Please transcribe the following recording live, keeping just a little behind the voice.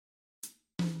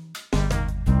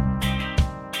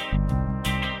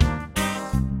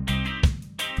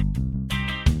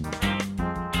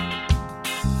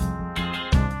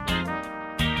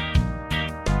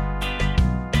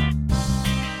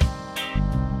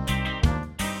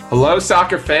Hello,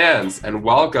 soccer fans, and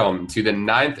welcome to the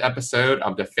 9th episode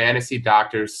of the Fantasy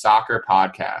Doctors Soccer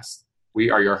Podcast. We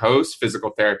are your hosts, physical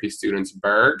therapy students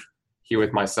Berg, here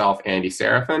with myself, Andy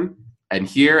Seraphin. And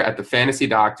here at the Fantasy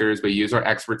Doctors, we use our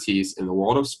expertise in the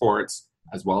world of sports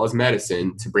as well as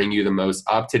medicine to bring you the most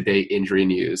up-to-date injury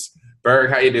news.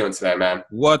 Berg, how you doing today, man?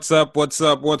 What's up,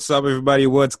 everybody?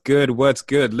 What's good?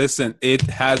 Listen, it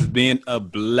has been a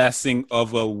blessing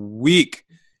of a week.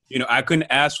 I couldn't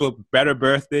ask for a better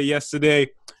birthday yesterday.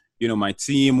 My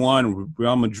team won,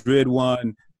 Real Madrid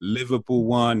won, Liverpool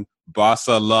won,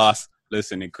 Barca lost.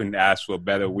 Listen, it couldn't ask for a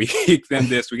better week than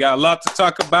this. We got a lot to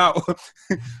talk about.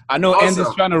 I know Awesome.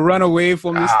 Andy's trying to run away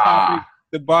from this topic,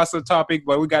 the Barca topic,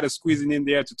 but we got to squeeze it in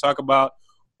there to talk about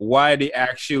why they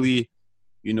actually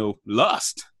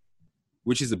lost,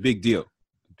 which is a big deal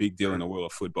in the world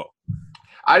of football.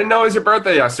 I didn't know it was your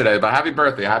birthday yesterday, but happy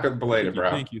birthday. Happy belated, bro.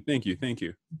 Thank you.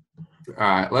 All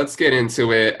right, let's get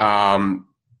into it.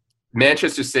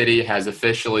 Manchester City has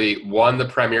officially won the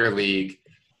Premier League.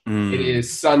 It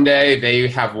is Sunday. They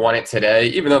have won it today,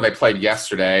 even though they played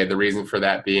yesterday. The reason for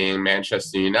that being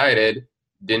Manchester United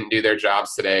didn't do their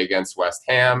jobs today against West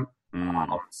Ham.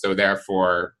 So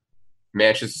therefore,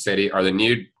 Manchester City are the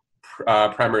new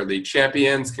Premier League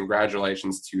champions.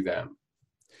 Congratulations to them.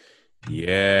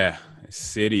 Yeah,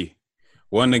 City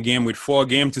won the game with 4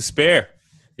 games to spare.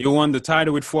 They won the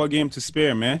title with 4 games to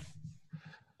spare, man.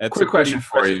 That's Quick question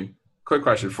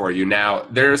for you. Now,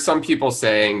 there are some people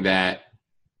saying that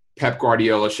Pep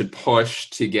Guardiola should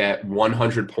push to get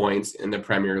 100 points in the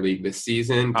Premier League this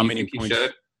season. How many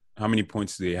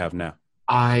points do they have now?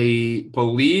 I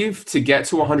believe to get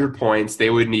to 100 points, they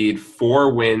would need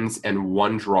 4 wins and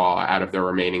 1 draw out of their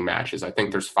remaining matches. I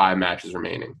think there's 5 matches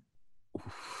remaining.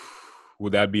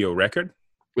 Would that be a record?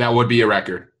 That would be a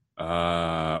record.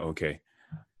 Okay.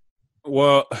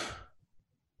 Well,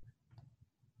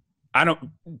 I don't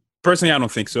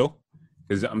think so.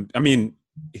 Because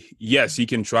yes, he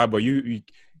can try, but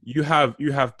you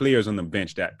have players on the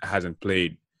bench that hasn't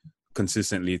played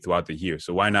consistently throughout the year.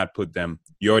 So why not put them?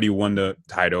 You already won the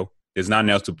title. There's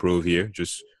nothing else to prove here.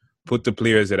 Just put the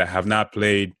players that have not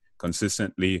played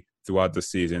consistently throughout the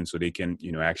season, so they can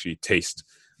actually taste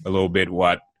a little bit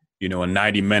what a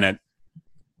 90-minute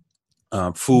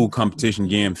full competition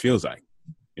game feels like.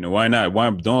 Why not? Why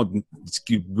don't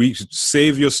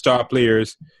save your star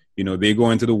players? They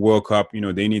go into the World Cup.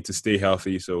 They need to stay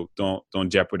healthy, so don't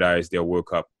jeopardize their World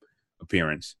Cup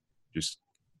appearance. Just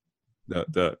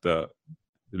the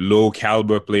low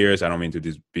caliber players. I don't mean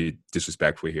to be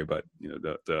disrespectful here, but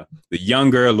the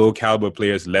younger low caliber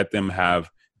players, let them have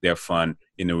their fun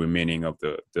in the remaining of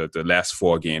the last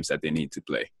 4 games that they need to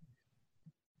play.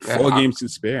 4 games to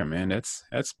spare, man. That's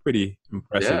pretty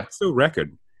impressive. Yeah. It's still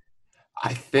record.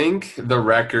 I think the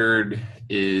record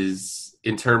is,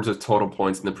 in terms of total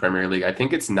points in the Premier League, I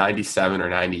think it's 97 or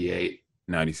 98.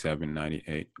 97,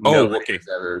 98. Nobody has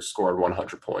ever scored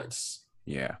 100 points.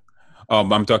 Yeah.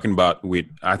 I'm talking about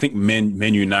I think Man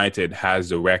United has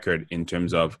the record in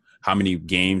terms of how many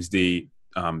games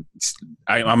how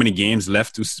many games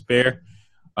left to spare.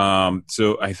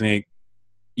 So I think,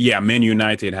 Man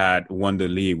United had won the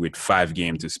league with 5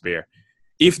 games to spare.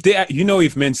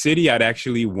 If Man City had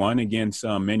actually won against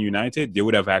Man United, they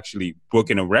would have actually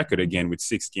broken a record again with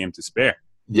 6 games to spare.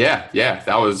 Yeah.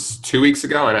 That was 2 weeks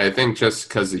ago, and I think just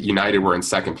because United were in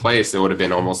second place, it would have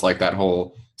been almost like that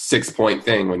whole 6-point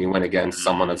thing when you went against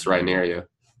someone that's right near you.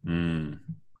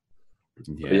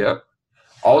 Yeah. Yep.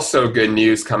 Also good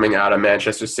news coming out of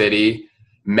Manchester City.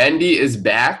 Mendy is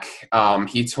back.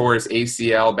 He tore his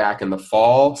ACL back in the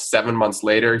fall. 7 months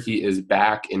later, he is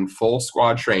back in full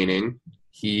squad training.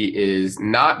 He is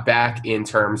not back in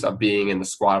terms of being in the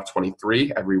squad of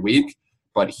 23 every week,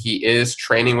 but he is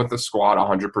training with the squad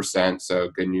 100%, so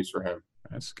good news for him.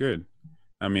 That's good.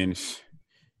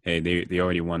 Hey, they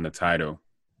already won the title,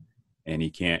 and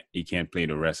he can't play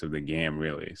the rest of the game,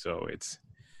 really. So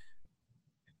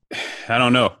I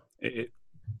don't know.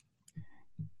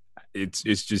 It's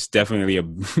just definitely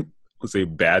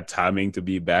bad timing to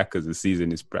be back because the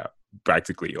season is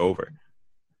practically over.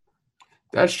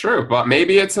 That's true, but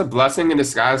maybe it's a blessing in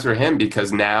disguise for him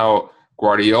because now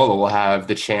Guardiola will have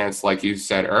the chance, like you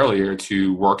said earlier,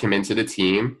 to work him into the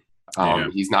team.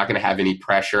 He's not going to have any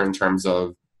pressure in terms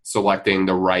of selecting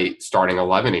the right starting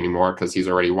 11 anymore because he's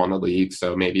already won the league.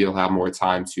 So maybe he'll have more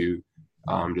time to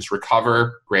just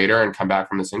recover greater and come back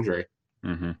from this injury.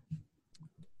 Mm-hmm.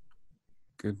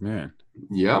 Good man.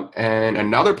 Yep. And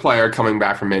another player coming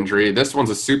back from injury. This one's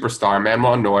a superstar,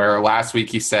 Manuel Neuer. Last week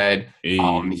he said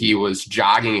he was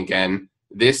jogging again.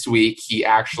 This week he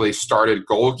actually started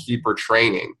goalkeeper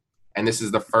training. and this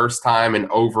is the first time in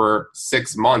over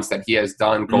 6 months that he has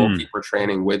done goalkeeper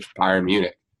training with Bayern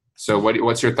Munich. So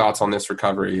what's your thoughts on this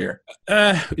recovery here?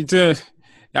 I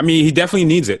mean, he definitely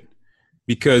needs it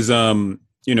because, I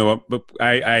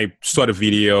saw the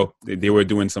video. They were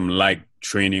doing some light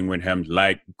training with him,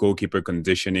 like goalkeeper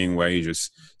conditioning, where he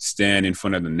just stand in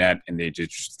front of the net and they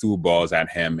just threw balls at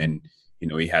him, and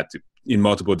he had to in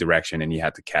multiple direction and he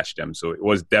had to catch them. So it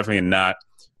was definitely not,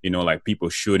 like people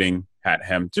shooting at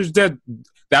him. Just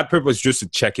that purpose just to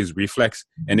check his reflex,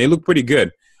 and they look pretty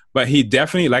good. But he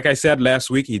definitely, like I said last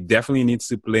week, he definitely needs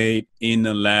to play in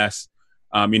the last,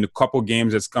 in a couple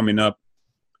games that's coming up,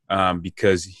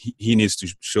 because he needs to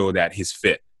show that he's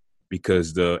fit,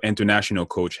 because the international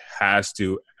coach has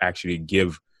to actually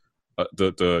give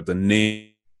the name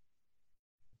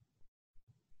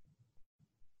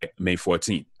May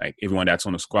 14th. Like everyone that's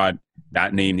on the squad,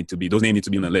 those names need to be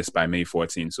on the list by May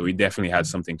 14th. So he definitely has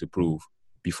something to prove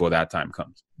before that time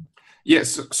comes.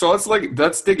 Yes, so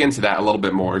let's dig into that a little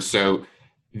bit more. So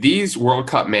these World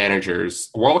Cup managers,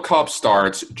 World Cup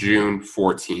starts June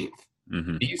 14th.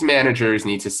 Mm-hmm. These managers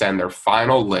need to send their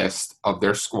final list of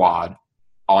their squad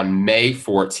on May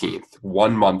 14th,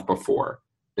 1 month before.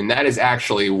 And that is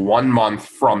actually 1 month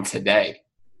from today.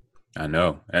 I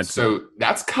know.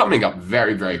 That's coming up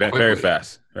very, very quickly. Very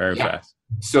fast. Very fast.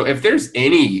 So if there's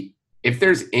any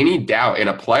doubt in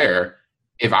a player,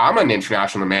 if I'm an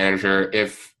international manager,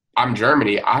 if I'm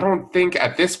Germany, I don't think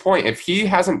at this point, if he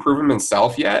hasn't proven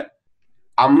himself yet,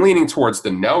 I'm leaning towards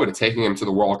the no to taking him to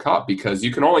the World Cup, because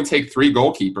you can only take 3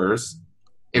 goalkeepers.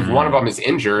 If one of them is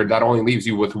injured, that only leaves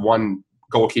you with 1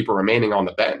 goalkeeper remaining on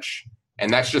the bench.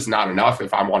 And that's just not enough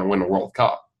if I want to win a World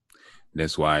Cup.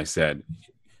 That's why I said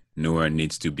Neuer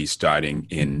needs to be starting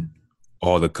in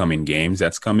all the coming games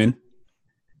that's coming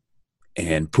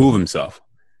and prove himself.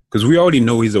 Because we already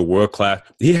know he's a world-class.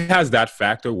 He has that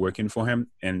factor working for him,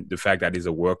 and the fact that he's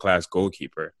a world-class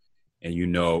goalkeeper, and you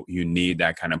need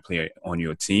that kind of player on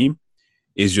your team.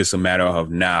 It's just a matter of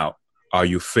now, are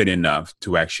you fit enough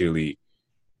to actually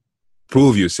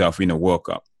prove yourself in a World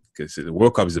Cup? Because the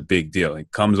World Cup is a big deal.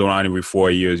 It comes around every 4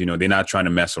 years. They're not trying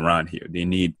to mess around here. They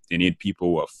need people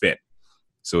who are fit.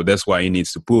 So that's why he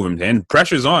needs to prove him. And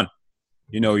pressure's on.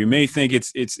 You may think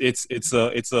it's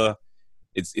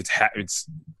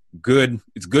good.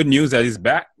 It's good news that he's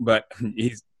back, but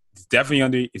he's definitely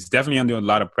under a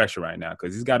lot of pressure right now,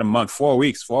 because he's got a month, 4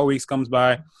 weeks. 4 weeks comes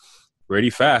by pretty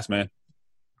fast, man.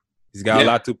 He's got a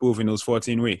lot to prove in those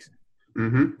 14 weeks.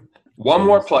 Mm-hmm. One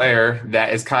more player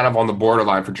that is kind of on the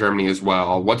borderline for Germany as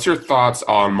well. What's your thoughts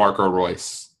on Marco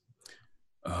Reus?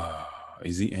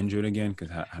 Is he injured again?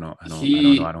 Because I don't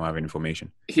know. I don't have any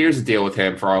information. Here's the deal with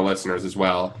him for our listeners as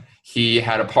well. He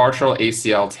had a partial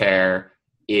ACL tear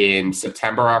in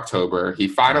September, October. He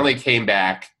finally came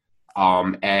back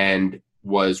and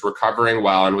was recovering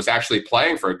well and was actually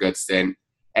playing for a good stint.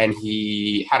 And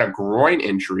he had a groin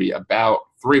injury about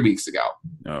 3 weeks ago.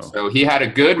 Oh. So he had a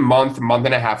good month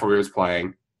and a half where he was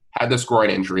playing, had this groin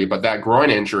injury, but that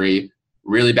groin injury,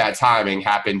 really bad timing,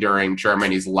 happened during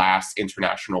Germany's last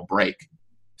international break.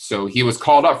 So he was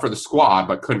called up for the squad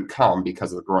but couldn't come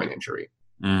because of the groin injury.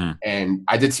 And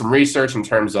I did some research in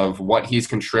terms of what he's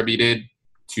contributed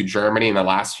to Germany in the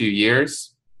last few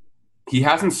years. He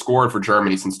hasn't scored for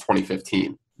Germany since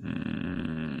 2015.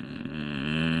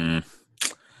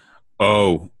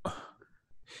 Oh,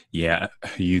 yeah.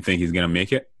 You think he's going to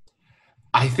make it?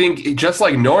 I think just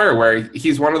like Neuer, where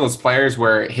he's one of those players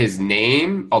where his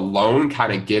name alone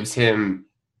kind of gives him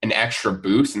an extra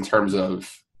boost in terms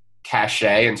of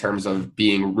cachet, in terms of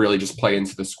being really just played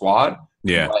into the squad.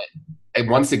 Yeah. And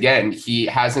once again, he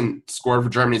hasn't scored for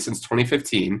Germany since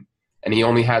 2015, and he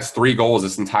only has 3 goals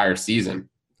this entire season.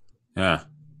 Yeah.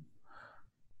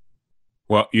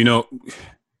 Well,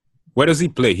 where does he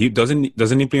play? Doesn't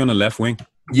he play on the left wing?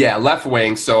 Yeah, left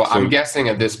wing. So I'm guessing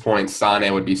at this point,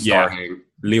 Sané would be starting.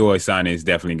 Yeah, Leroy Sané is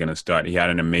definitely going to start. He had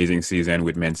an amazing season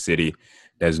with Man City.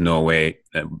 There's no way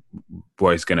that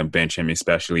boy's going to bench him,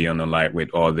 especially on the light with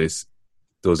all those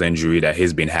injuries that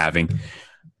he's been having.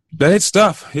 But it's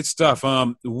tough.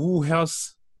 Who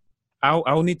else?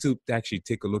 I'll need to actually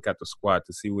take a look at the squad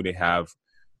to see who they have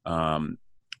on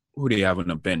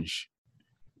the bench.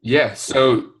 Yeah,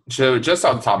 so just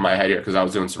off the top of my head here, because I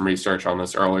was doing some research on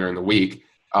this earlier in the week,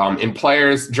 in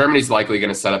players, Germany's likely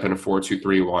going to set up in a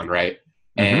 4-2-3-1, right?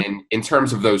 Mm-hmm. And in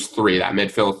terms of those 3, that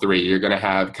midfield 3, you're going to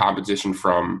have competition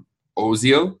from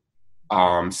Ozil,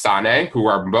 Sané, who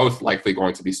are both likely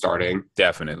going to be starting.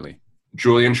 Definitely.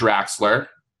 Julian Draxler.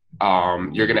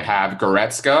 You're going to have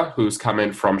Goretzka, who's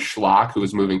coming from Schlock,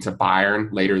 who's moving to Bayern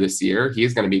later this year.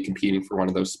 He's going to be competing for one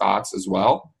of those spots as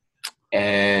well.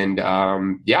 And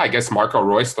I guess Marco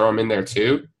Reus, throw him in there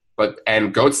too.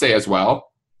 And Götze as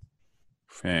well.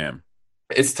 Fam,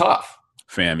 it's tough.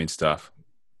 It's tough.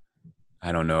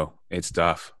 I don't know. It's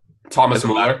tough. Thomas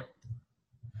Muller.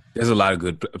 There's a lot of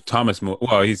good Thomas Muller.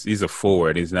 Well, he's a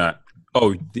forward. He's not.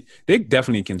 Oh, they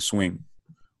definitely can swing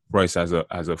Royce as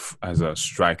a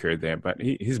striker there, but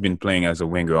he's been playing as a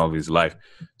winger all of his life.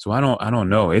 So I don't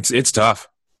know. It's tough.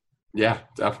 Yeah,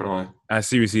 definitely. I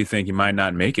seriously think he might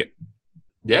not make it.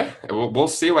 Yeah, we'll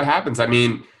see what happens. I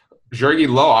mean,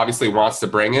 Jurgen Loh obviously wants to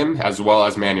bring him as well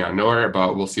as Manuel Neuer,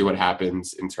 but we'll see what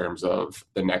happens in terms of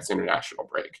the next international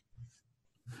break.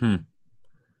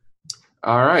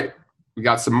 All right. We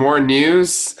got some more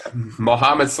news.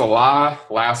 Mohamed Salah,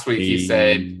 last week he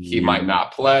said he might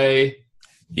not play.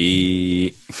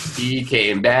 He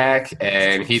came back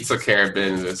and he took care of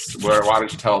business. Why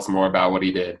don't you tell us more about what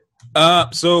he did?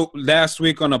 So last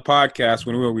week on a podcast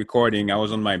when we were recording, I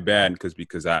was on my bed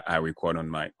because I record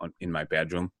in my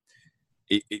bedroom.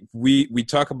 We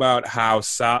talk about how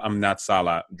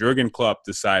Jurgen Klopp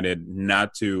decided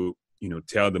not to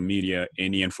tell the media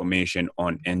any information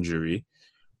on injury,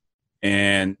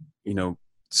 and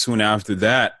soon after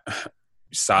that,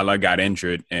 Salah got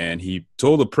injured, and he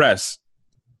told the press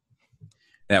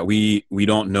that we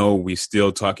don't know. We're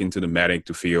still talking to the medic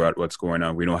to figure out what's going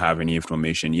on. We don't have any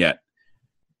information yet.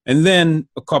 And then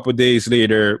a couple of days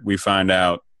later, we find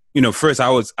out. First I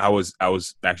was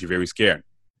actually very scared.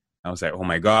 I was like, oh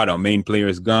my God, our main player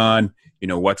is gone.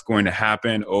 What's going to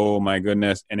happen? Oh my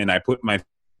goodness! And then I put my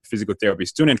physical therapy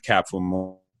student cap for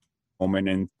a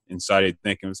moment and started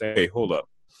thinking, I say, hey, hold up.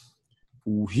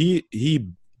 He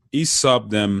subbed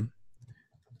them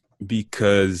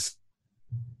because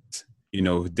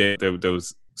there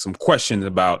was some questions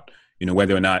about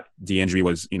whether or not the injury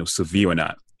was severe or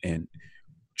not, and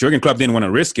Jurgen Klopp didn't want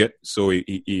to risk it, so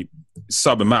he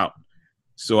subbed him out.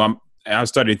 So I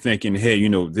started thinking, hey,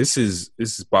 this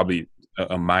is probably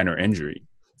a minor injury,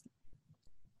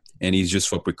 and he's just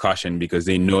for precaution because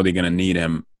they know they're gonna need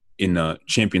him in the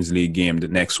Champions League game the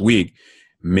next week.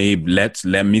 Maybe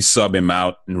let me sub him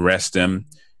out and rest him,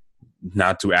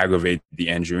 not to aggravate the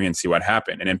injury, and see what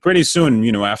happened. And then pretty soon,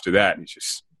 after that,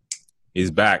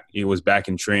 he's back. He was back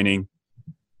in training,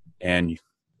 and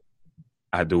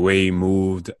the way he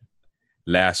moved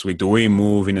last week, the way he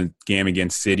moved in the game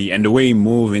against City, and the way he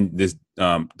moved in this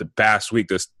the past week,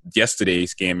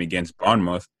 yesterday's game against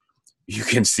Bournemouth, you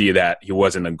can see that he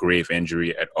wasn't a grave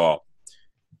injury at all.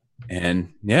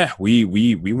 And yeah,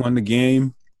 we won the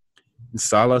game.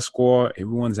 Salah score.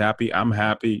 Everyone's happy. I'm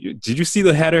happy. Did you see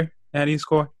the header that he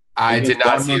scored? I did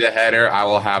not see the header. I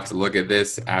will have to look at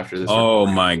this after this. Oh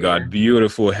my God,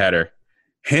 beautiful header.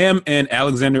 Him and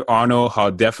Alexander-Arnold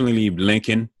are definitely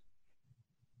blinking.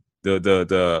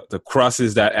 The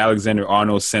crosses that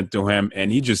Alexander-Arnold sent to him,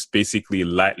 and he just basically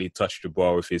lightly touched the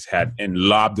ball with his head and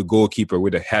lobbed the goalkeeper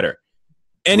with a header.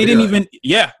 And really? He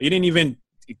didn't even.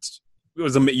 It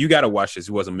was you got to watch this.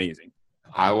 It was amazing.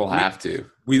 I will have to.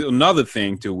 With another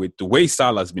thing too, with the way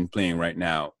Salah's been playing right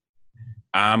now,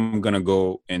 I'm gonna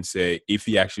go and say if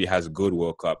he actually has a good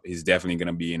World Cup, he's definitely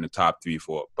gonna be in the top 3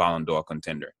 for Ballon d'Or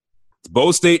contender. It's a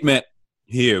bold statement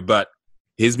here, but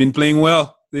he's been playing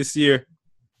well this year.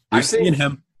 We've seen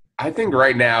him. I think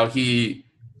right now he's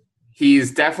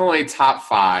definitely top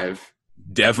 5.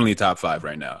 Definitely top 5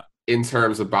 right now in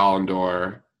terms of Ballon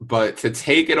d'Or. But to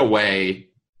take it away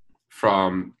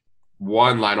from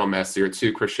 1, Lionel Messi, or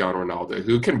 2, Cristiano Ronaldo,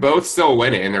 who can both still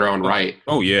win it in their own right.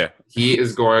 Oh, yeah. He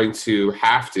is going to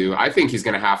have to. I think he's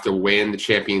going to have to win the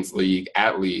Champions League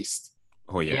at least.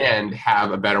 Oh, yeah. And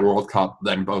have a better World Cup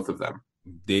than both of them.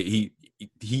 He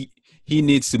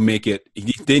needs to make it. He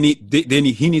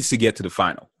needs to get to the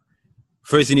final.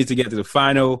 First, he needs to get to the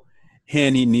final,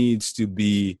 and he needs to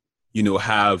be,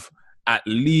 have at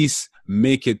least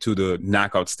make it to the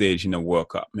knockout stage in the World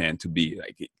Cup, man, to be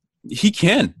like he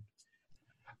can.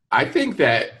 I think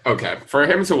that, for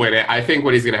him to win it, I think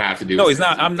what he's going to have to do. No, he's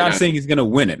not. I'm not saying he's going to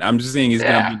win it. I'm just saying he's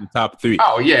going to be in the top 3.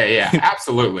 Oh, yeah,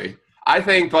 absolutely. I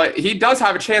think, but he does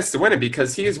have a chance to win it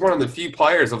because he is one of the few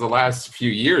players of the last few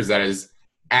years that is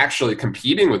actually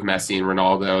competing with Messi and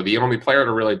Ronaldo. The only player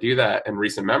to really do that in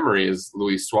recent memory is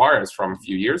Luis Suarez from a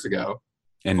few years ago.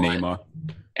 And Neymar.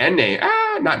 And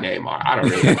not Neymar. I don't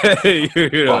know.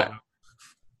 But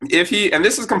this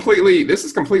is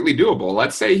completely doable.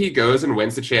 Let's say he goes and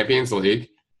wins the Champions League,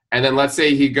 and then let's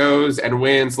say he goes and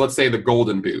wins, let's say, the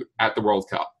Golden Boot at the World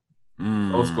Cup.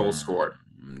 Most goals scored.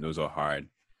 Those are hard.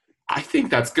 I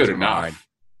think that's good enough.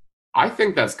 I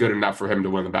think that's good enough for him to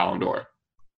win the Ballon d'Or.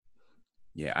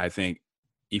 Yeah, I think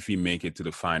if he make it to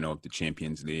the final of the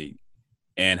Champions League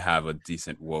and have a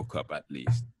decent World Cup at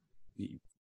least,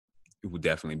 it would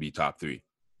definitely be top 3.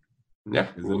 Yeah,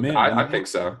 I think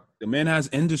so. The man has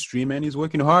industry, man. He's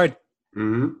working hard,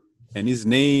 and his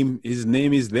name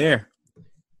is there.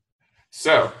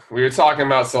 So we were talking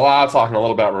about Salah, talking a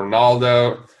little about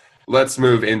Ronaldo. Let's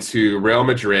move into Real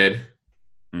Madrid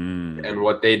and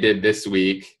what they did this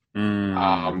week.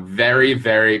 Very,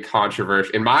 very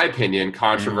controversial, in my opinion,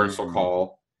 controversial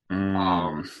call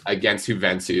against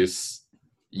Juventus.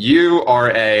 You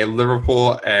are a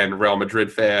Liverpool and Real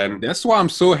Madrid fan. That's why I'm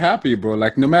so happy, bro.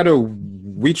 Like, no matter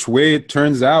which way it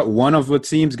turns out, one of the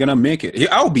teams gonna make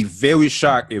it. I would be very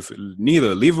shocked if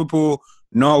neither Liverpool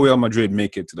nor Real Madrid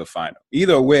make it to the final.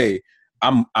 Either way,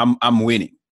 I'm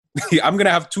winning. I'm gonna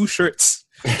have 2 shirts,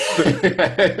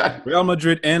 Real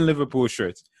Madrid and Liverpool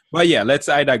shirts. But yeah,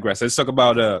 I digress. Let's talk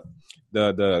about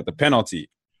the penalty.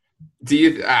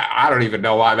 I don't even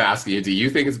know why I'm asking you. Do you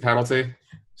think it's a penalty?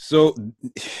 So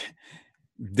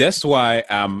that's why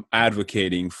I'm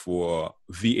advocating for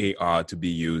VAR to be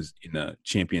used in the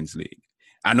Champions League.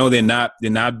 I know they're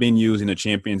not being used in the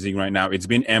Champions League right now. It's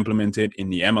been implemented in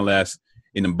the MLS,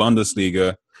 in the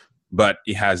Bundesliga, but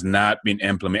it has not been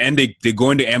implemented. And they're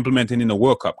going to implement it in the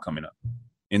World Cup coming up,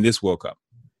 in this World Cup.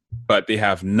 But they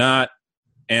have not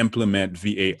implemented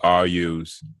VAR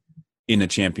use in the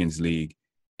Champions League.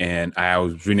 And I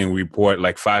was reading a report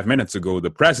like 5 minutes ago.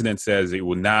 The president says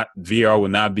VAR will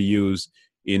not be used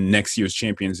in next year's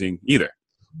Champions League either.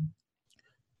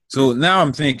 So now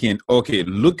I'm thinking, okay,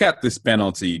 look at this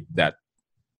penalty that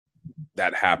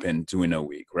happened during the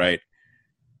week, right?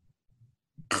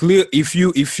 Clear. There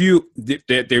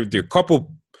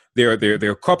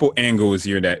are a couple angles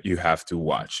here that you have to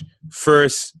watch.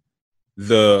 First,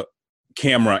 the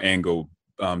camera angle,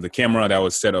 the camera that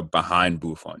was set up behind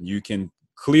Buffon. You can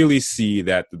clearly see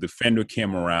that the defender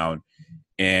came around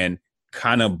and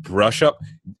kind of brush up.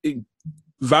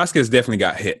 Vasquez definitely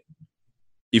got hit.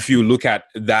 If you look at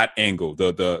that angle,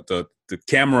 the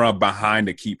camera behind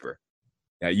the keeper,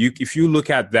 if you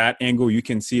look at that angle, you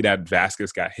can see that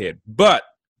Vasquez got hit. But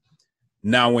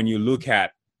now when you look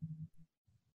at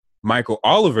Michael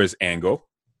Oliver's angle,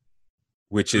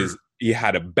 which is he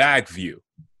had a back view,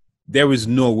 there was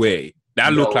no way.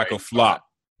 That looked like a flop.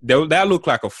 That looked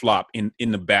like a flop in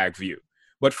the back view.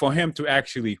 But for him to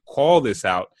actually call this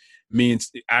out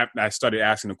means I started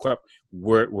asking the question,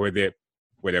 were there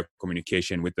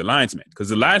communication with the linesman? Because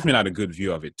the linesman had a good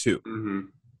view of it too. Mm-hmm.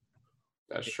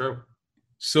 That's true.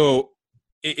 So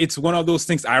it's one of those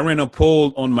things. I ran a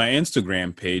poll on my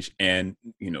Instagram page, and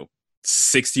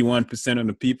 61% of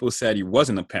the people said it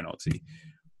wasn't a penalty.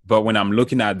 But when I'm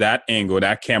looking at that angle,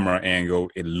 that camera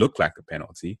angle, it looked like a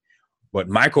penalty. But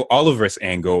Michael Oliver's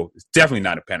angle is definitely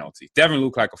not a penalty. Definitely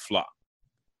looked like a flop.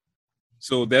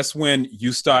 So that's when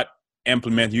you start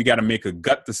implementing. You got to make a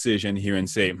gut decision here and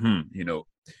say,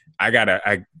 I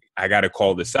gotta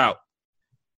call this out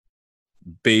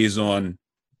based on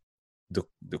the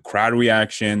crowd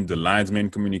reaction, the linesman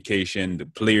communication, the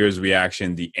player's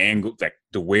reaction, the angle, like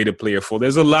the way the player falls.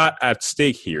 There's a lot at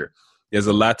stake here. There's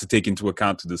a lot to take into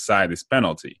account to decide this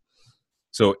penalty.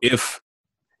 So if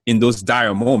in those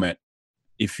dire moments,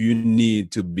 if you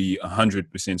need to be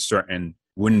 100% certain,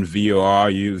 wouldn't VAR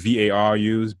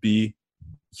use be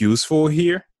useful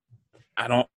here?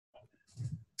 I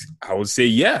would say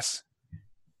yes.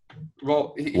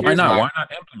 Well, why not? Why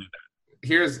not implement that?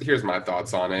 Here's my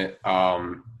thoughts on it.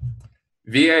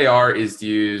 VAR is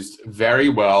used very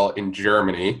well in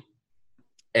Germany,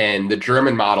 and the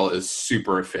German model is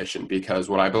super efficient because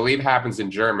what I believe happens in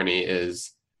Germany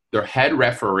is their head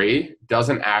referee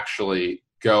doesn't actually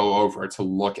go over to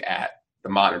look at the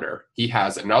monitor. He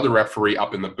has another referee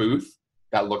up in the booth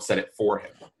that looks at it for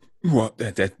him. Well,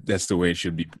 that's the way it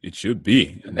should be. It should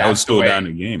be. And that would slow down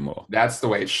the game more. That's the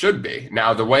way it should be.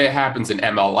 Now, the way it happens in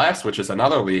MLS, which is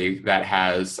another league that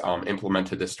has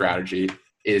implemented this strategy,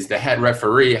 is the head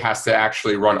referee has to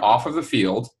actually run off of the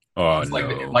field. Oh, it's no.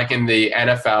 Like in the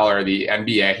NFL or the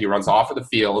NBA, he runs off of the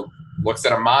field, looks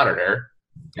at a monitor,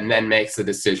 and then makes a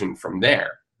decision from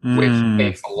there, which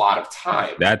takes a lot of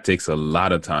time. That takes a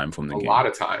lot of time from the game. A lot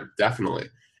of time, definitely.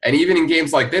 And even in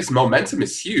games like this, momentum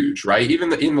is huge, right?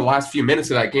 Even in the last few minutes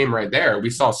of that game right there,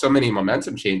 we saw so many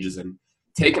momentum changes, and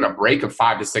taking a break of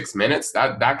 5 to 6 minutes,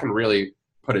 that can really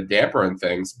put a damper on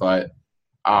things. But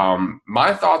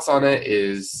my thoughts on it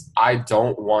is I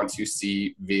don't want to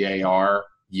see VAR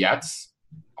yet.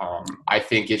 I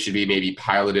think it should be maybe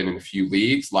piloted in a few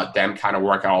leagues, let them kind of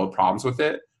work out all the problems with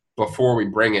it before we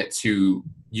bring it to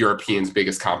Europeans'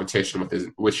 biggest competition,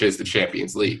 which is the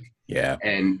Champions League. Yeah.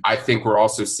 And I think we're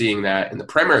also seeing that in the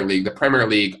Premier League. The Premier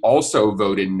League also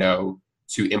voted no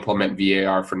to implement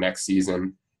VAR for next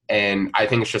season. And I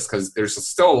think it's just because there's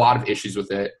still a lot of issues with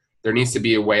it. There needs to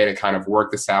be a way to kind of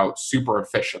work this out super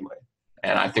efficiently.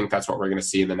 And I think that's what we're going to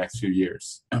see in the next few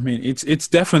years. I mean, it's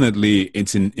definitely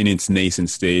in its nascent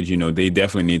stage. They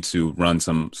definitely need to run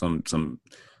some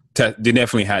they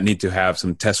definitely need to have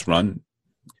some test run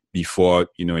before,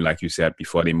 like you said,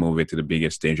 before they move it to the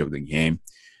biggest stage of the game.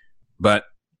 But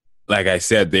like I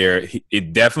said, there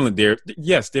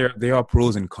are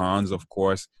pros and cons, of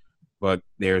course, but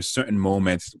there are certain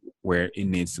moments where it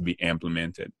needs to be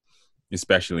implemented,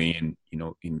 especially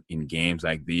in games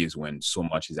like these when so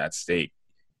much is at stake,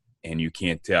 and you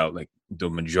can't tell. Like, the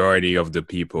majority of the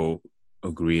people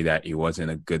agree that it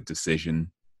wasn't a good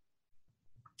decision.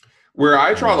 Where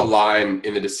I draw the line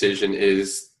in the decision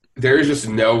is there is just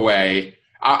no way.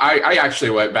 I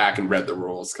actually went back and read the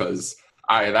rules because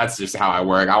that's just how I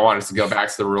work. I wanted to go back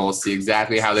to the rules, see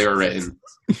exactly how they were written.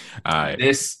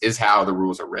 This is how the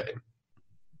rules are written.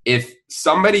 If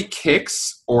somebody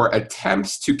kicks or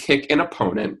attempts to kick an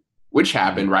opponent, which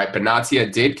happened, right?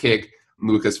 Benatia did kick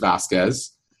Lucas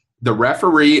Vasquez. The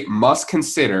referee must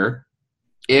consider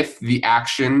if the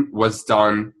action was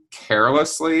done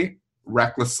carelessly,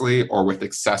 recklessly, or with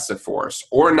excessive force,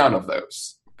 or none of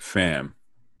those. Fam.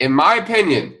 In my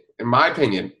opinion,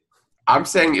 I'm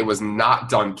saying it was not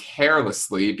done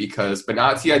carelessly because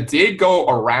Benatia did go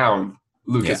around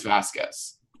Lucas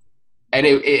Vasquez. And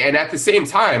at the same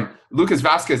time, Lucas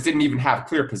Vasquez didn't even have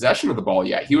clear possession of the ball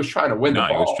yet. He was trying to win the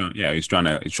ball. He was trying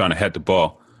to head the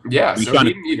ball. Yeah, so he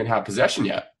didn't even have possession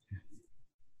yet.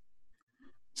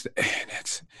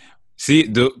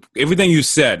 See, everything you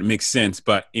said makes sense,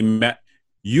 but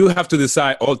you have to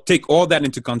decide or take all that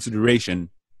into consideration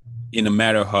in a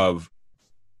matter of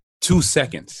 2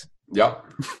 seconds. Yep.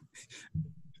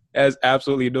 There's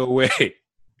absolutely no way.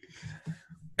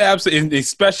 Absolutely,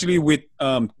 especially with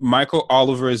Michael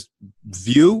Oliver's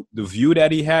view, the view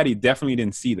that he had, he definitely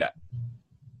didn't see that.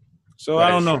 So I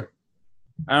don't know.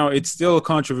 It's still a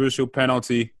controversial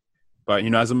penalty, but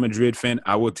as a Madrid fan,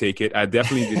 I will take it. I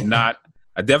definitely did not.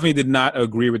 I definitely did not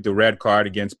agree with the red card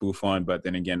against Buffon, but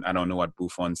then again, I don't know what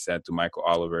Buffon said to Michael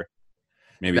Oliver.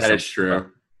 Maybe that is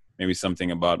true. Maybe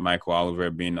something about Michael Oliver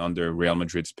being under Real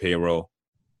Madrid's payroll.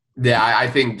 Yeah, I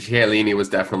think Chiellini was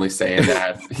definitely saying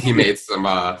that. He made some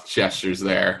gestures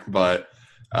there, but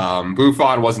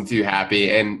Buffon wasn't too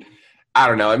happy. And I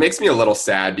don't know, it makes me a little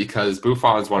sad because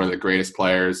Buffon is one of the greatest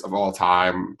players of all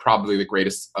time, probably the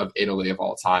greatest of Italy of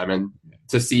all time. And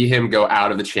to see him go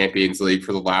out of the Champions League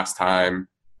for the last time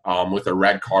with a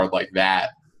red card like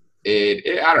that,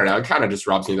 I don't know, it kind of just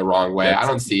rubs me the wrong way. I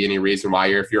don't see any reason why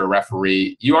if you're a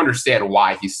referee, you understand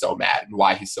why he's so mad and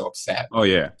why he's so upset. Oh,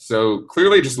 yeah. So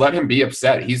clearly just let him be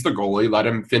upset. He's the goalie. Let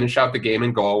him finish out the game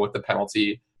in goal with the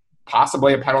penalty,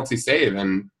 possibly a penalty save,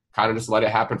 and kind of just let it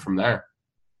happen from there.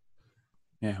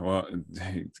 Yeah, well,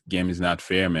 the game is not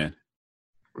fair, man.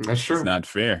 That's true. It's not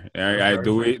fair.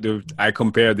 I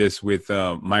compare this with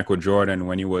Michael Jordan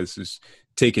when he was just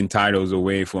taking titles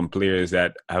away from players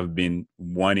that have been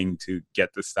wanting to get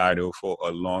this title for a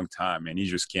long time, and he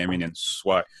just came in and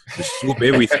swoop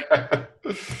everything.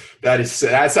 That's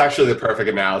actually the perfect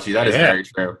analogy. That is very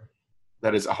true.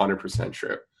 That is 100%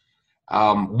 true.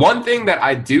 One thing that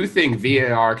I do think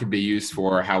VAR could be used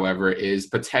for, however, is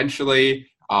potentially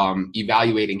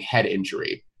evaluating head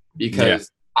injury, because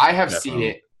I have seen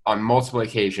it on multiple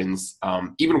occasions.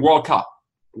 Even World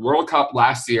Cup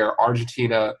last year,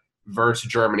 Argentina versus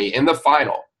Germany in the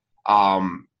final.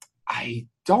 I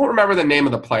don't remember the name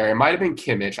of the player. It might have been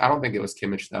Kimmich. I don't think it was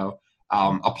Kimmich, though.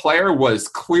 A player was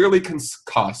clearly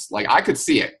concussed. Like, I could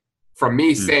see it from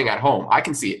me staying at home. I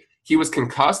can see it. He was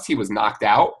concussed. He was knocked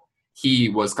out. He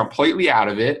was completely out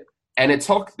of it. And it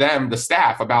took them, the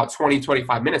staff, about 20,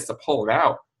 25 minutes to pull him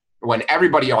out when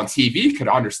everybody on TV could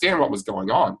understand what was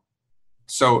going on.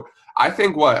 So I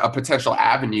think what a potential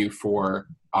avenue for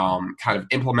kind of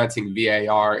implementing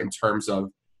VAR in terms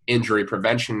of injury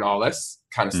prevention and all this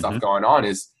kind of stuff going on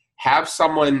is have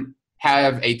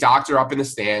a doctor up in the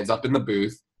stands, up in the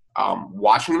booth,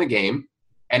 watching the game,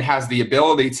 and has the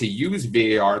ability to use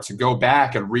VAR to go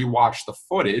back and rewatch the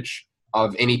footage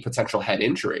of any potential head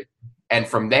injury. And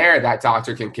from there, that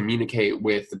doctor can communicate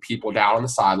with the people down on the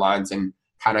sidelines and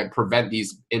kind of prevent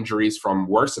these injuries from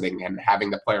worsening and having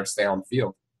the player stay on the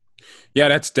field. Yeah,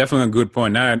 that's definitely a good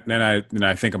point. Now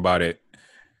I think about it,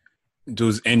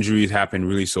 those injuries happen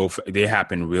they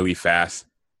happen really fast.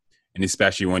 And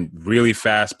especially when really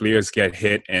fast players get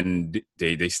hit and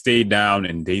they stay down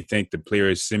and they think the player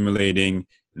is simulating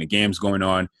and the game's going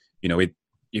on,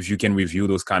 if you can review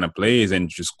those kind of plays and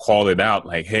just call it out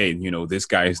like, hey, this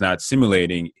guy is not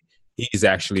simulating, he's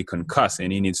actually concussed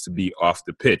and he needs to be off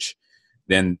the pitch,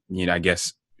 then, I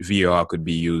guess VAR could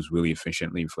be used really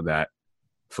efficiently for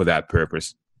that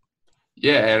purpose.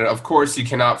 Yeah, and of course you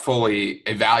cannot fully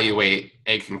evaluate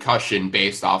a concussion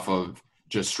based off of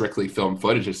just strictly film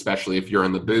footage, especially if you're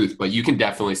in the booth, but you can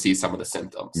definitely see some of the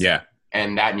symptoms. Yeah.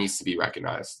 And that needs to be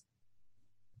recognized.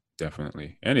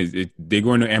 Definitely. And they're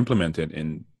going to implement it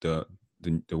in the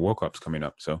World Cup's coming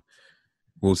up. So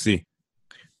we'll see.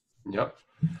 Yep.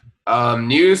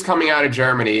 News coming out of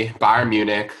Germany, Bayern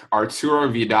Munich, Arturo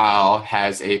Vidal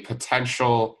has a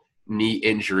potential knee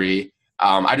injury.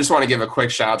 I just want to give a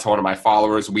quick shout out to one of my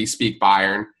followers, We Speak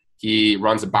Bayern. He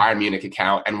runs a Bayern Munich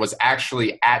account and was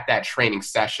actually at that training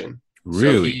session.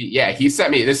 Really? So he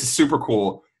sent me, this is super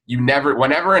cool.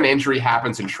 Whenever an injury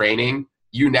happens in training,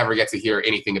 you never get to hear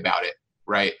anything about it,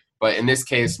 right? But in this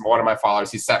case, one of my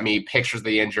followers, he sent me pictures of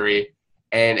the injury,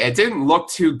 and it didn't look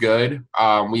too good.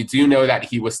 We do know that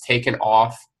he was taken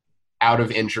off out of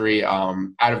the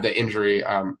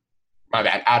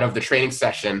training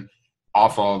session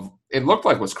off of, it looked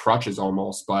like it was crutches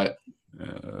almost, but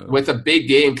with a big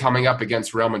game coming up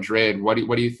against Real Madrid, what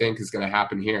do you think is going to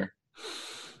happen here?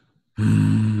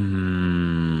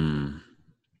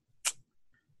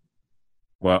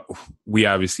 Well, we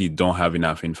obviously don't have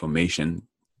enough information.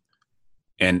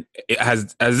 And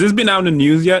has this been out in the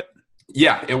news yet?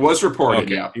 Yeah, it was reported.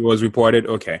 Okay. Yeah, it was reported.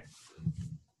 Okay.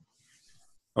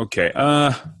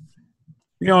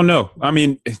 We don't know. I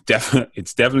mean, it's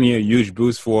definitely a huge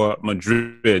boost for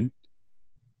Madrid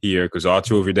here because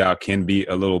Arturo Vidal can be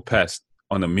a little pest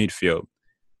on the midfield,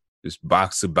 just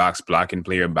box to box blocking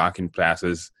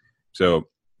passes. So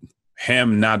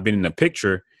him not being in the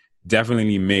picture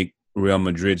definitely make Real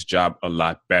Madrid's job a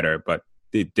lot better, but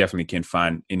they definitely can't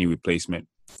find any replacement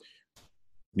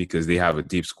because they have a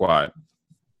deep squad.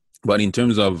 But in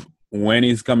terms of when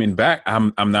he's coming back,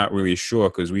 I'm not really sure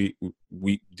because we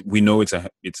know it's a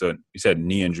you said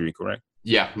knee injury, correct?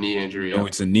 Yeah, knee injury. No,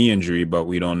 it's a knee injury, but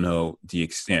we don't know the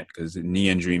extent because knee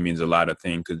injury means a lot of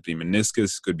things. Could be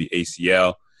meniscus, could be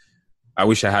ACL. I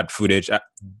wish I had footage.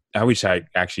 I wish I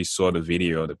actually saw the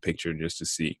video, the picture, just to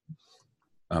see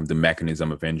the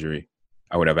mechanism of injury.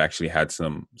 I would have actually had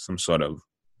some sort of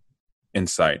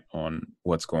insight on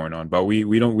what's going on, but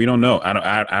we don't know.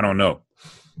 I don't know.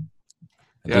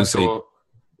 So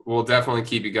we'll definitely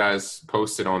keep you guys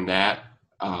posted on that.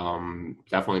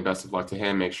 Definitely best of luck to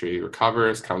him. Make sure he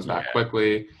recovers, comes back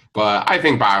quickly. But I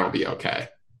think Bayern will be okay.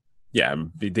 Yeah,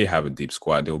 they have a deep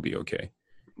squad. They'll be okay.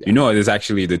 Yeah. You know, it is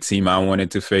actually the team I wanted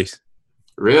to face.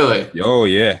 Really? Oh,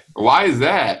 yeah. Why is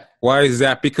that?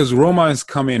 Because Roma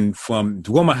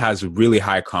has really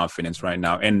high confidence right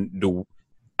now. And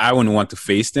I wouldn't want to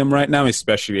face them right now,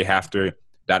 especially after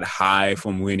that high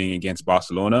from winning against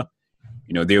Barcelona.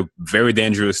 You know, they're a very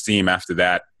dangerous team after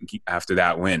that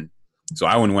win. So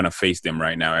I wouldn't want to face them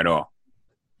right now at all.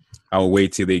 I'll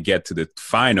wait till they get to the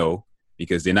final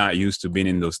because they're not used to being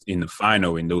in the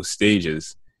final in those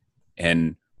stages,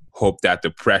 and hope that the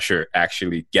pressure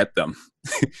actually get them.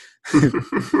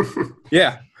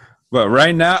 Yeah. But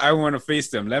right now, I want to face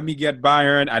them. Let me get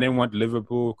Bayern. I didn't want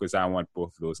Liverpool because I want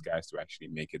both of those guys to actually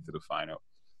make it to the final.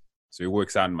 So it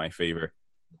works out in my favor.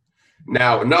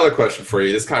 Now, another question for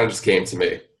you. This kind of just came to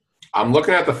me. I'm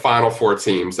looking at the final four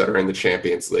teams that are in the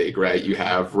Champions League, right? You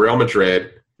have Real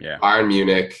Madrid, Bayern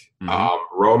Munich,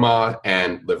 Roma,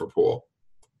 and Liverpool.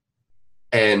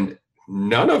 And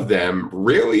none of them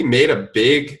really made a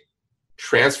big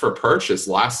transfer purchase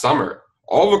last summer.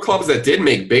 All the clubs that did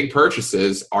make big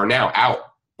purchases are now out.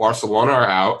 Barcelona are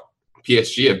out.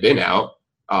 PSG have been out.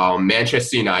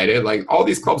 Manchester United, like all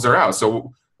these clubs are out.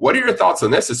 So what are your thoughts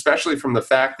on this, especially from the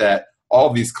fact that all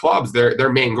these clubs,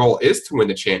 their main goal is to win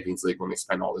the Champions League when they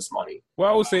spend all this money?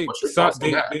 Well, I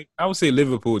would say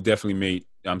Liverpool definitely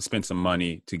spent some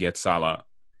money to get Salah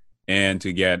and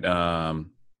to get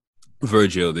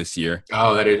Virgil this year.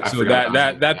 Oh, that is.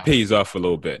 That pays off a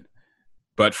little bit.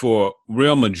 But for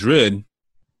Real Madrid,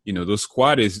 you know, those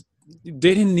squad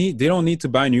they don't need to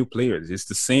buy new players. It's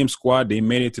the same squad. They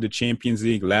made it to the Champions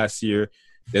League last year.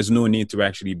 There's no need to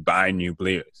actually buy new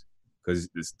players because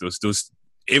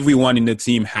everyone in the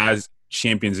team has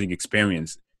Champions League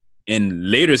experience and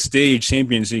later stage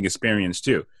Champions League experience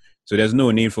too. So there's no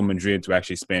need for Madrid to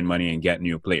actually spend money and get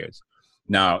new players.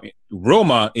 Now,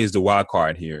 Roma is the wild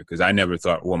card here because I never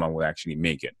thought Roma would actually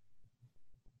make it.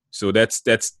 So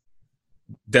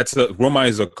Roma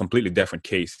is a completely different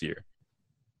case here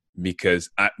because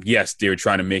yes, they were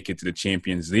trying to make it to the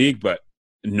Champions League, but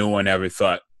no one ever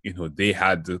thought, you know, they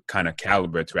had the kind of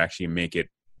caliber to actually make it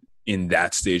in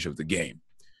that stage of the game.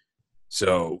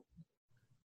 So,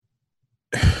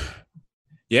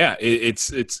 yeah,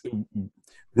 it's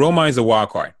Roma is a wild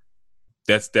card.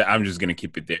 I'm just gonna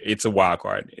keep it there. It's a wild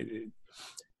card.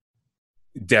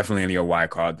 Definitely a wild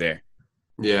card there.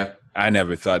 Yeah. I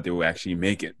never thought they would actually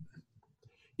make it.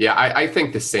 Yeah, I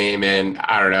think the same. And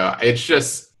I don't know. It's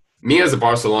just me as a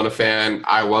Barcelona fan,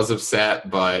 I was upset,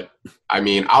 but I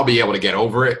mean, I'll be able to get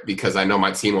over it because I know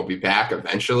my team will be back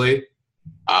eventually.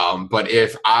 But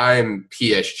if I'm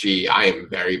PSG, I am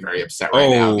very, very upset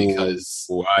right now because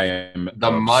I am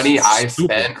the money I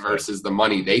spent upset. versus the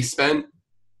money they spent,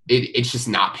 it's just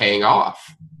not paying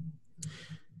off.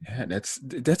 Yeah,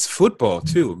 that's football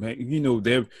too, man. You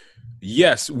know,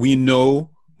 yes, we know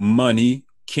money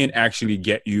can actually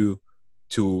get you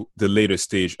to the later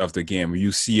stage of the game.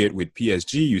 You see it with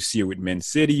PSG, you see it with Man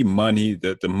City. Money,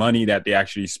 the money that they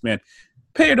actually spent,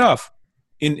 paid off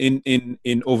in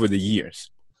over the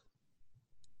years.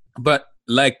 But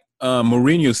like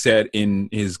Mourinho said in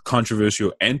his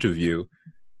controversial interview,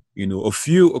 you know,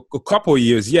 a couple of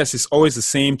years, yes, it's always the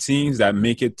same teams that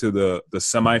make it to the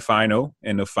semifinal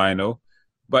and the final.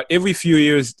 But every few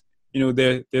years, you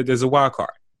know, there's a wild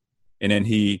card. And then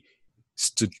he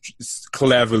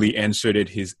cleverly inserted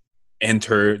his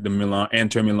Inter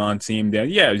Milan team there.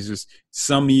 Yeah, it's just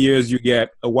some years you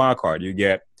get a wild card. You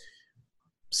get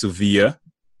Sevilla.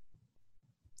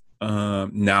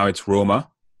 Now it's Roma.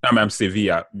 I'm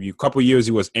Sevilla. A couple of years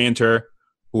it was Inter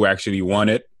who actually won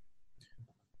it.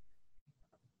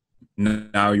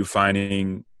 Now you're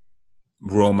finding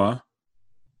Roma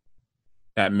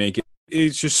that make it.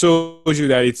 It just shows you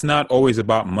that it's not always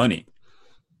about money.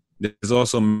 There's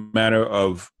also a matter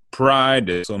of pride.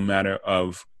 There's also a matter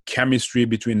of chemistry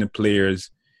between the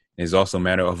players. There's also a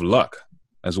matter of luck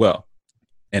as well.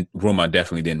 And Roma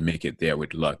definitely didn't make it there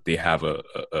with luck. They have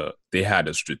they had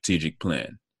a strategic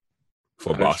plan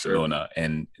for Barcelona,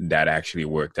 and that actually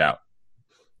worked out.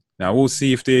 Now we'll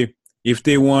see if they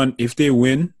win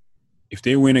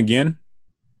again.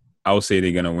 I'll say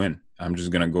they're gonna win. I'm just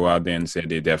gonna go out there and say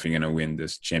they're definitely gonna win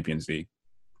this Champions League.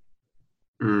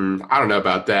 I don't know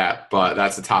about that, but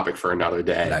that's a topic for another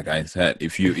day. Like I said,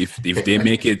 if they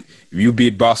make it, if you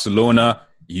beat Barcelona,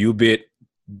 you beat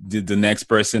the next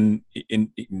person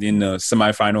in the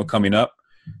semifinal coming up.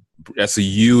 That's a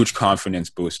huge confidence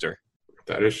booster.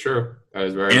 That is true. That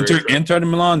is very true. Inter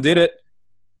Milan did it.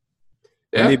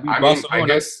 Yeah, I mean, I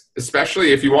guess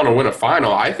especially if you want to win a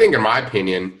final, I think, in my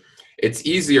opinion, it's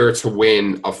easier to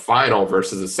win a final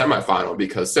versus a semifinal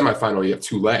because semifinal you have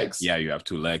two legs. Yeah, you have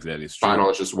two legs. That is true.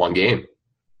 Final is just one game.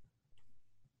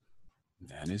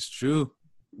 That is true.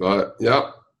 But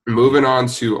yep. Moving on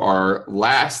to our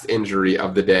last injury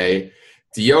of the day,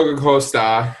 Diogo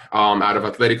Costa out of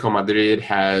Atletico Madrid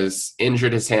has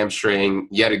injured his hamstring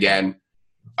yet again.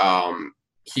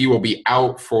 He will be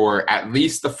out for at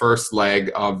least the first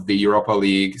leg of the Europa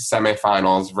League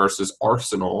semifinals versus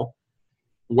Arsenal.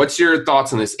 What's your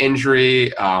thoughts on this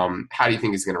injury? How do you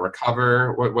think he's going to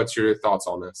recover? What's your thoughts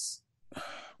on this?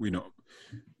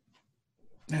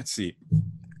 Let's see.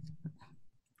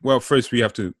 Well, first we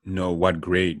have to know what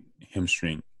grade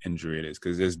hamstring injury it is,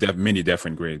 because there's many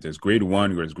different grades. There's grade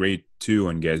 1, there's grade 2,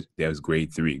 and there's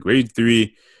grade 3. Grade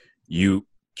 3, you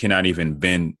cannot even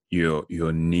bend your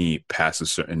knee past a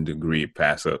certain degree,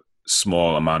 past a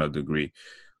small amount of degree.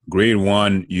 Grade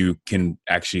 1, you can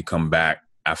actually come back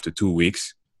after 2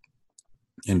 weeks.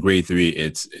 In grade 3,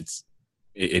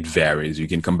 it varies. You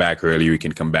can come back early, you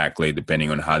can come back late, depending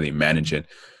on how they manage it.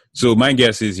 So my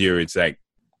guess is here it's like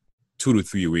 2 to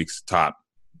 3 weeks top.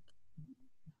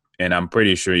 And I'm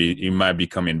pretty sure he might be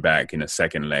coming back in a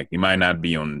second leg. He might not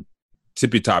be on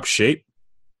tippy-top shape,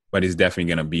 but he's definitely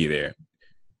going to be there.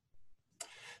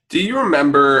 Do you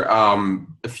remember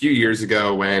a few years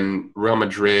ago when Real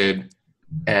Madrid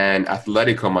and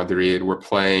Atletico Madrid were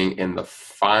playing in the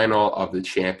final of the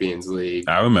Champions League?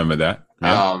 I remember that.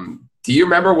 Yeah. Do you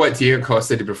remember what Diego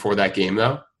Costa did before that game,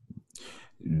 though?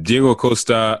 Diego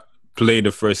Costa played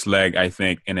the first leg, I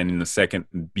think, and then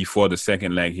before the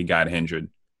second leg, he got injured.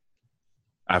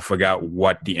 I forgot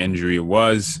what the injury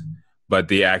was, but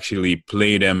they actually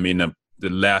played him in the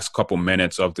last couple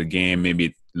minutes of the game,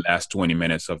 maybe last 20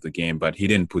 minutes of the game, but he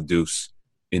didn't produce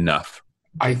enough.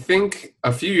 I think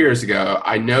a few years ago,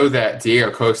 I know that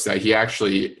Diego Costa, he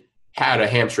actually had a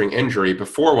hamstring injury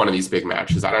before one of these big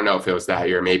matches. I don't know if it was that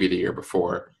year, maybe the year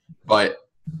before. But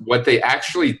what they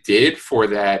actually did for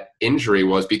that injury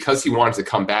was, because he wanted to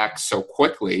come back so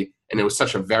quickly, and it was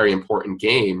such a very important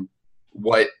game,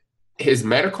 what his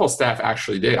medical staff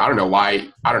actually did, I don't know why,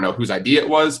 I don't know whose idea it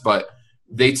was, but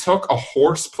they took a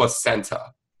horse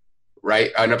placenta,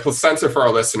 right? And a placenta, for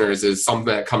our listeners, is something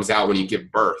that comes out when you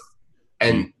give birth.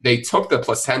 And they took the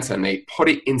placenta and they put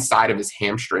it inside of his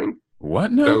hamstring.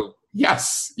 What? No. So,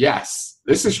 yes,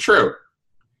 this is true.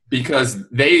 because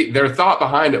their thought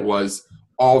behind it was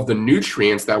all of the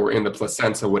nutrients that were in the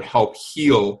placenta would help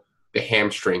heal the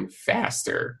hamstring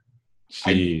faster.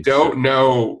 I Jeez. don't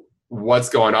know what's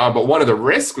going on, but one of the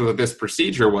risks with this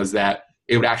procedure was that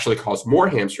it would actually cause more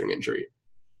hamstring injury.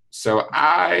 So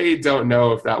I don't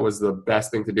know if that was the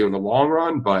best thing to do in the long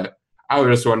run, but I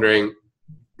was just wondering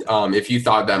if you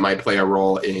thought that might play a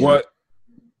role in. Well,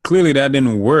 clearly that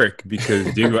didn't work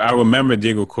because I remember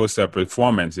Diego Costa's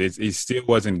performance. It still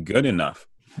wasn't good enough.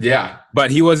 Yeah,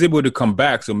 but he was able to come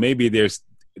back. So maybe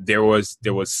there was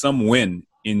some win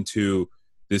into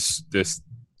this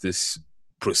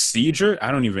procedure.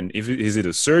 I don't even is it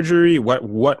a surgery? What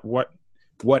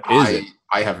is it?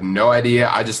 I have no idea.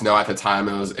 I just know at the time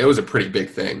it was a pretty big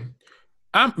thing.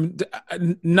 Now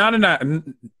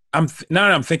that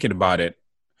I'm thinking about it,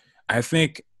 I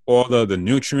think all of the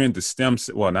nutrient, the stem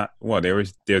cell, there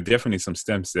are definitely some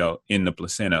stem cell in the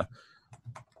placenta.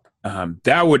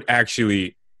 That would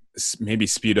actually maybe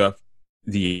speed up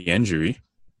the injury.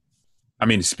 I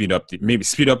mean, speed up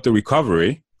the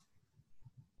recovery.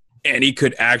 And it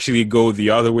could actually go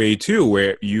the other way too,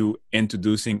 where you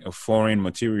introducing a foreign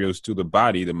materials to the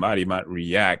body might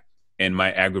react and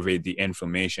might aggravate the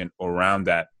inflammation around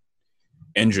that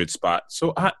injured spot.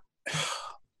 So I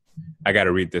got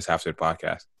to read this after the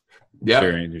podcast. Yeah,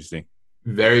 very interesting.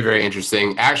 Very, very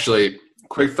interesting. Actually,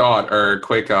 quick thought or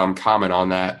quick comment on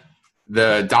that.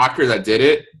 The doctor that did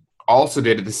it also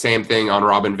did the same thing on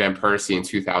Robin van Persie in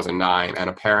 2009, and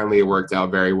apparently it worked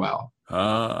out very well.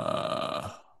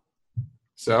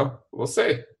 So we'll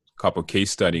see. Couple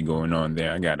case study going on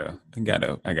there. I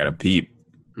gotta peep.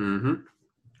 Mm-hmm.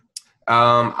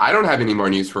 I don't have any more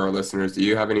news for our listeners. Do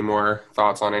you have any more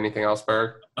thoughts on anything else,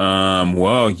 Berg?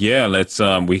 Well, yeah. Let's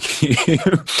we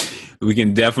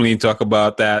can definitely talk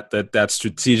about that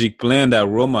strategic plan that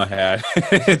Roma had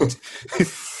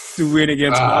to win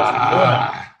against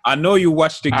Barcelona. I know you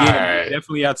watched the game. Right. You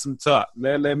definitely had some talk.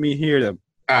 Let me hear them.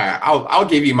 All right, I'll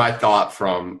give you my thought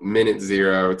from minute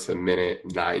 0 to minute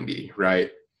 90,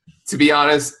 right? To be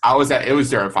honest, it was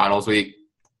during finals week.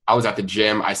 I was at the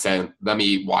gym. I said, let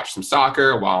me watch some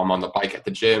soccer while I'm on the bike at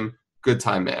the gym. Good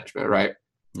time management, right?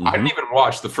 Mm-hmm. I didn't even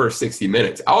watch the first 60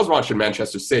 minutes. I was watching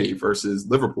Manchester City versus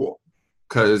Liverpool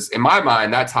because in my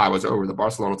mind, that tie was over. The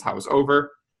Barcelona tie was over.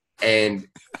 And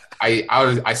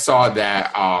I saw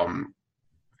that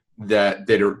that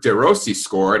De Rossi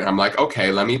scored, and I'm like,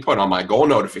 okay, let me put on my goal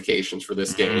notifications for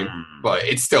this game, but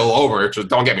it's still over. Just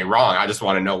don't get me wrong. I just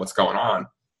want to know what's going on.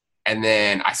 And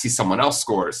then I see someone else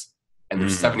scores, and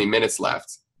there's 70 minutes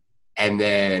left. And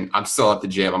then I'm still at the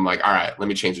gym. I'm like, all right, let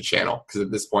me change the channel because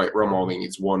at this point, Roma only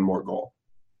needs one more goal.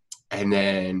 And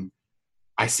then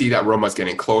I see that Roma's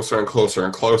getting closer and closer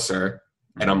and closer,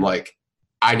 and I'm like,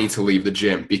 I need to leave the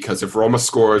gym because if Roma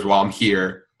scores while I'm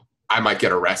here, I might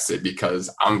get arrested because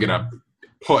I'm going to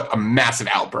put a massive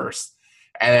outburst.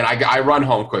 And then I run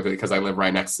home quickly because I live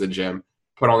right next to the gym,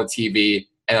 put on the TV,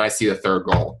 and I see the third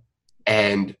goal.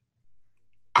 And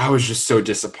I was just so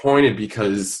disappointed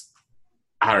because,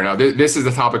 I don't know, this is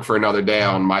a topic for another day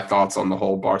on my thoughts on the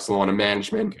whole Barcelona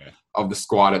management of the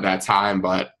squad at that time.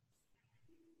 But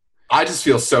I just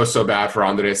feel so bad for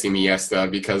Andres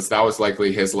Iniesta because that was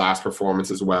likely his last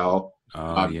performance as well.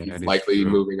 He's likely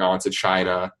moving on to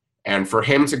China. And for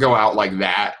him to go out like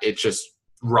that, it just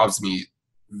rubs me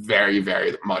very,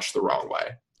 very much the wrong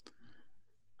way.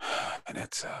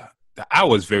 I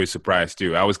was very surprised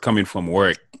too. I was coming from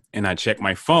work and I checked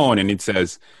my phone and it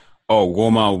says, "Oh,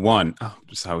 Roma won."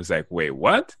 So I was like, "Wait,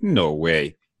 what? No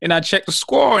way!" And I checked the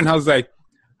score and I was like,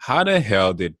 "How the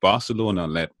hell did Barcelona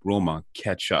let Roma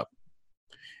catch up?"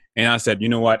 And I said, "You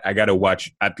know what? I got to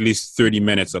watch at least 30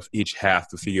 minutes of each half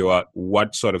to figure out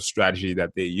what sort of strategy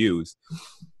that they use."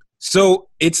 So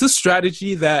it's a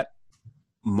strategy that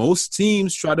most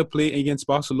teams try to play against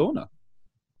Barcelona.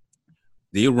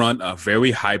 They run a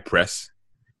very high press.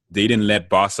 They didn't let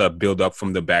Barca build up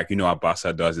from the back. You know how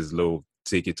Barca does his little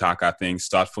tiki-taka thing.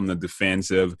 Start from the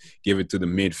defensive, give it to the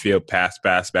midfield, pass.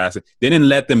 They didn't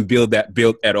let them build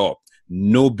at all.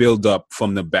 No build up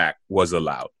from the back was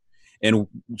allowed. And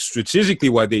strategically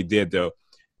what they did, though,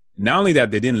 not only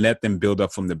that they didn't let them build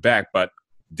up from the back, but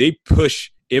they push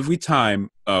every time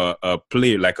a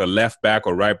player like a left back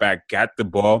or right back got the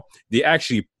ball, they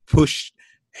actually pushed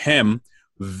him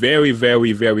very,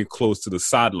 very, very close to the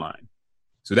sideline.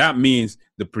 So that means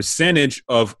the percentage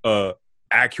of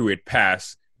accurate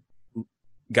pass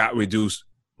got reduced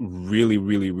really,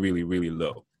 really, really, really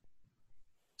low.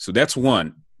 So that's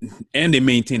one. And they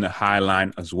maintain a high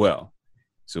line as well.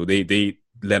 So they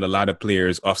let a lot of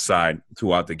players offside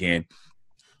throughout the game.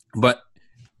 But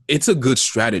it's a good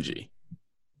strategy.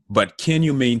 But can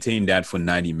you maintain that for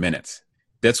 90 minutes?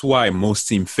 That's why most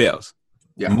team fails.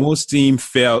 Yeah. Most team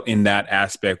fail in that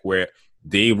aspect where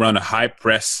they run a high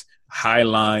press, high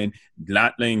line,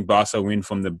 not letting Barca win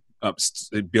from the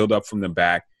build up from the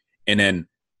back, and then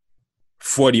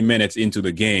 40 minutes into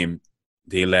the game,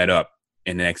 they let up,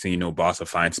 and the next thing you know, Barca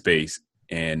finds space,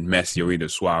 and Messi or either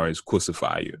Suarez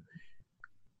crucify you.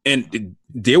 And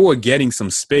they were getting some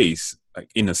space like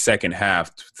in the second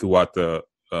half throughout the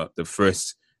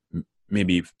first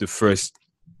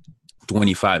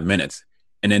 25 minutes,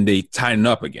 and then they tighten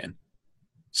up again.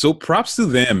 So props to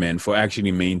them, man, for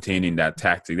actually maintaining that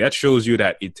tactic. That shows you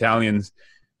that Italians'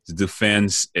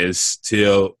 defense is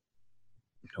still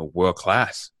world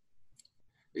class.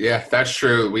 Yeah, that's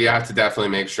true. We have to definitely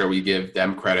make sure we give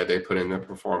them credit. They put in the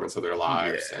performance of their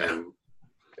lives. Yeah. And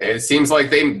it seems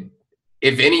like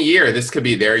if any year, this could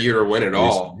be their year to win it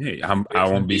all. Hey, I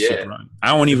won't be surprised.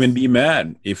 I won't even be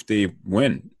mad if they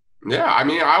win. Yeah, I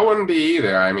mean, I wouldn't be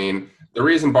either. I mean, the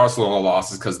reason Barcelona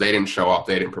lost is because they didn't show up,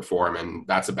 they didn't perform, and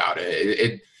that's about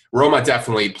it. Roma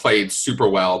definitely played super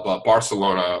well, but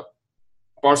Barcelona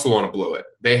blew it.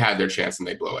 They had their chance and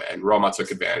they blew it, and Roma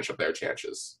took advantage of their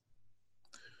chances.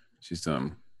 She's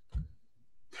Okay,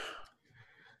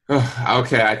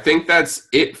 I think that's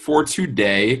it for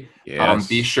today. Yes.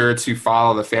 Be sure to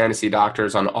follow the Fantasy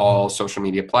Doctors on all social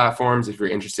media platforms if you're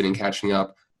interested in catching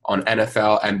up on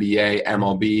NFL, NBA,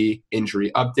 MLB,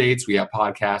 injury updates. We have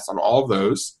podcasts on all of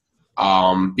those.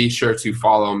 Be sure to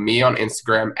follow me on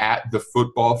Instagram at the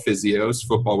Football Physios,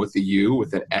 football with a U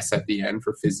with an S at the end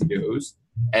for Physios.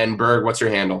 And Berg, what's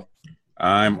your handle?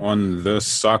 I'm on the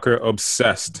Soccer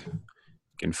Obsessed. You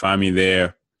can find me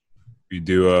there. We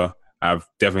do I've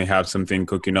definitely have something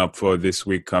cooking up for this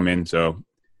week coming, so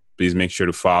please make sure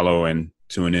to follow and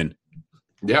tune in.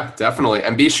 Yeah, definitely.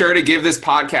 And be sure to give this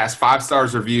podcast 5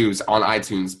 stars reviews on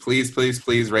iTunes. Please, please,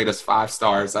 please rate us 5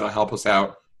 stars. That'll help us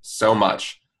out so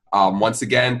much. Once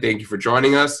again, thank you for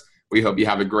joining us. We hope you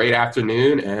have a great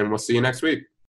afternoon, and we'll see you next week.